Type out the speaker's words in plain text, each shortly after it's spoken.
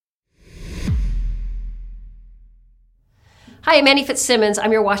Hi, I'm Mandy Fitzsimmons.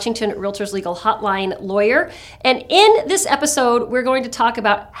 I'm your Washington Realtors Legal Hotline lawyer. And in this episode, we're going to talk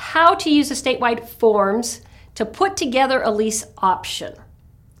about how to use the statewide forms to put together a lease option.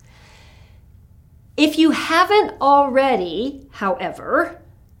 If you haven't already, however,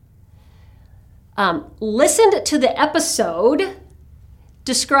 listened to the episode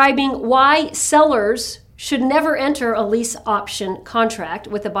describing why sellers should never enter a lease option contract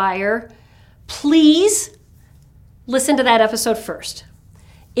with a buyer, please listen to that episode first.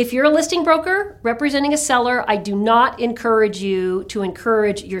 If you're a listing broker representing a seller, I do not encourage you to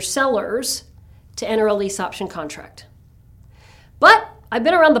encourage your sellers to enter a lease option contract. But I've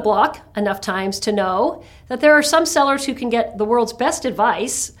been around the block enough times to know that there are some sellers who can get the world's best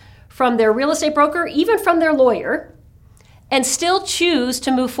advice from their real estate broker, even from their lawyer, and still choose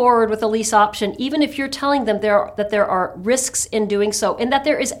to move forward with a lease option, even if you're telling them that there are risks in doing so and that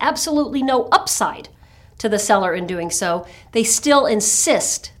there is absolutely no upside to the seller in doing so. They still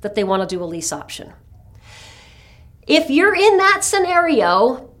insist that they want to do a lease option. If you're in that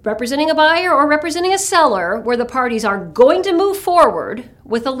scenario, representing a buyer or representing a seller, where the parties are going to move forward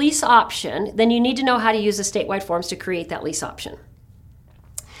with a lease option, then you need to know how to use the statewide forms to create that lease option.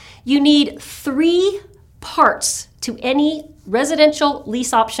 You need 3 parts to any residential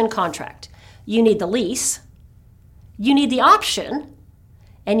lease option contract. You need the lease, you need the option,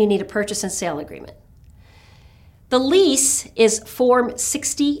 and you need a purchase and sale agreement. The lease is Form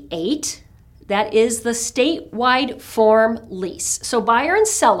 68. That is the statewide form lease. So buyer and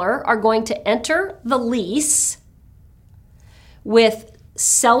seller are going to enter the lease with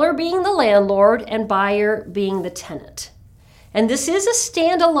seller being the landlord and buyer being the tenant. And this is a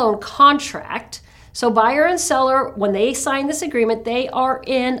standalone contract. So buyer and seller, when they sign this agreement, they are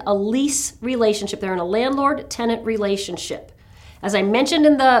in a lease relationship. They're in a landlord-tenant relationship. As I mentioned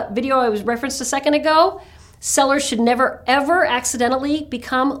in the video I was referenced a second ago, sellers should never, ever accidentally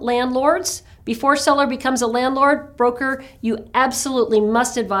become landlords. Before seller becomes a landlord broker, you absolutely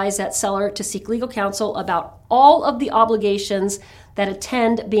must advise that seller to seek legal counsel about all of the obligations that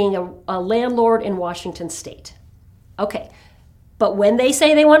attend being a landlord in Washington state. Okay, but when they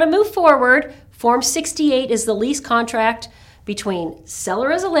say they want to move forward, Form 68 is the lease contract between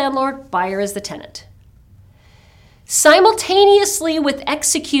seller as a landlord, buyer as the tenant. Simultaneously with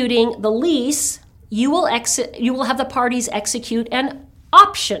executing the lease, you will have the parties execute an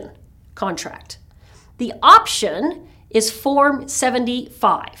option contract. The option is Form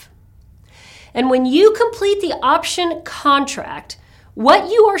 75. And when you complete the option contract,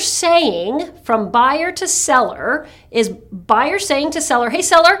 what you are saying from buyer to seller is buyer saying to seller, hey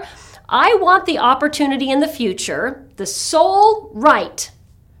seller, I want the opportunity in the future, the sole right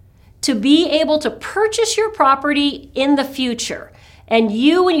to be able to purchase your property in the future. And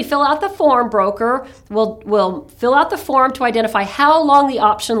you, when you fill out the form, broker, will fill out the form to identify how long the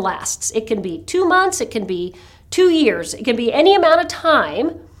option lasts. It can be 2 months, it can be 2 years, it can be any amount of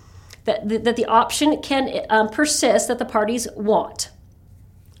time that the option can persist that the parties want.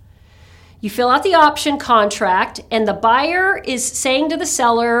 You fill out the option contract, and the buyer is saying to the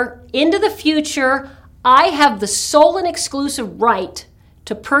seller, into the future, I have the sole and exclusive right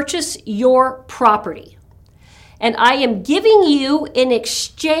to purchase your property. And I am giving you, in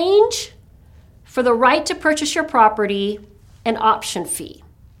exchange for the right to purchase your property, an option fee.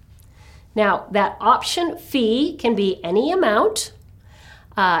 Now, that option fee can be any amount.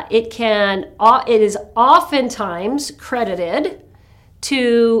 It is oftentimes credited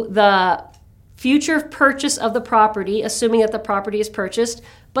to the future purchase of the property, assuming that the property is purchased,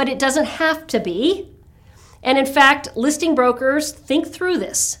 but it doesn't have to be. And in fact, listing brokers think through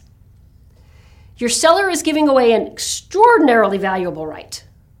this. Your seller is giving away an extraordinarily valuable right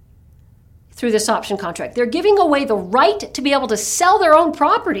through this option contract. They're giving away the right to be able to sell their own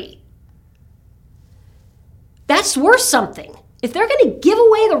property. That's worth something. If they're going to give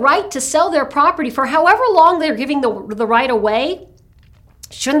away the right to sell their property for however long they're giving the right away,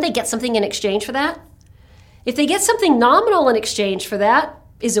 shouldn't they get something in exchange for that? If they get something nominal in exchange for that,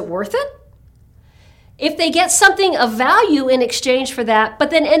 is it worth it? If they get something of value in exchange for that, but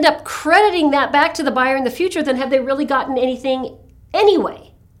then end up crediting that back to the buyer in the future, then have they really gotten anything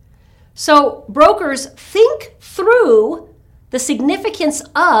anyway? So brokers, think through the significance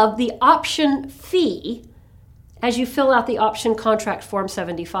of the option fee as you fill out the option contract Form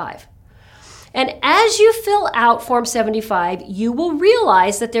 75. And as you fill out Form 75, you will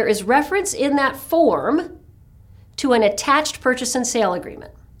realize that there is reference in that form to an attached purchase and sale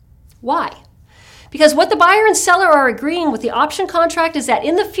agreement. Why? Because what the buyer and seller are agreeing with the option contract is that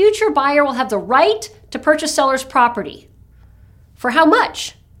in the future, buyer will have the right to purchase seller's property. For how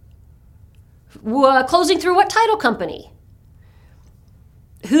much? Closing through what title company?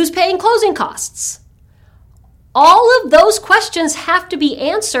 Who's paying closing costs? All of those questions have to be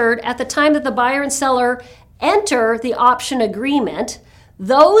answered at the time that the buyer and seller enter the option agreement.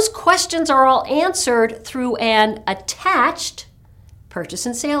 Those questions are all answered through an attached purchase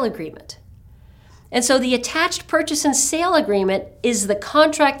and sale agreement. And so the attached purchase and sale agreement is the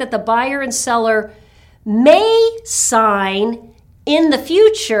contract that the buyer and seller may sign in the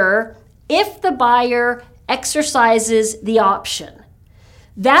future if the buyer exercises the option.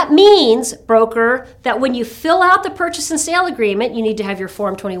 That means, broker, that when you fill out the purchase and sale agreement, you need to have your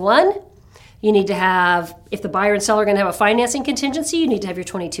Form 21. You need to have, if the buyer and seller are going to have a financing contingency, you need to have your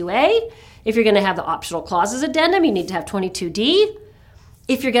 22A. If you're going to have the optional clauses addendum, you need to have 22D.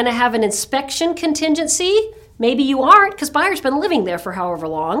 If you're going to have an inspection contingency, maybe you aren't because buyer's been living there for however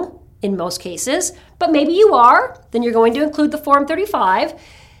long in most cases, but maybe you are, then you're going to include the Form 35.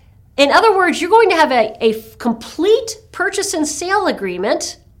 In other words, you're going to have a complete purchase and sale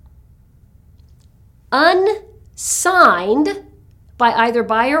agreement unsigned by either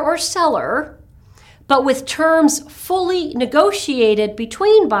buyer or seller, but with terms fully negotiated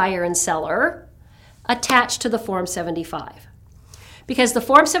between buyer and seller attached to the Form 75. Because the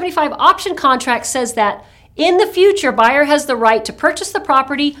Form 75 option contract says that in the future, buyer has the right to purchase the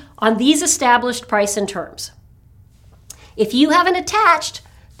property on these established price and terms. If you haven't attached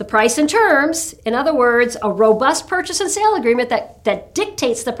the price and terms, in other words, a robust purchase and sale agreement that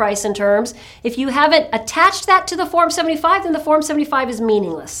dictates the price and terms, if you haven't attached that to the Form 75, then the Form 75 is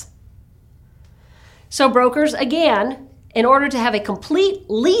meaningless. So brokers, again, in order to have a complete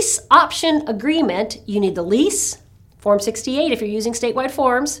lease option agreement, you need the lease, Form 68 if you're using statewide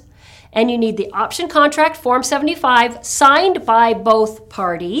forms, and you need the option contract, Form 75, signed by both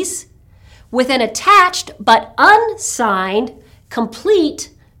parties with an attached but unsigned complete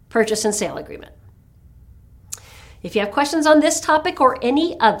purchase and sale agreement. If you have questions on this topic or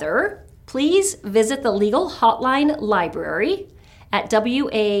any other, please visit the Legal Hotline Library at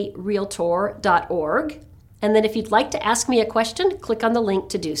warealtor.org. And then if you'd like to ask me a question, click on the link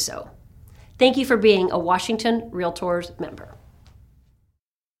to do so. Thank you for being a Washington Realtors member.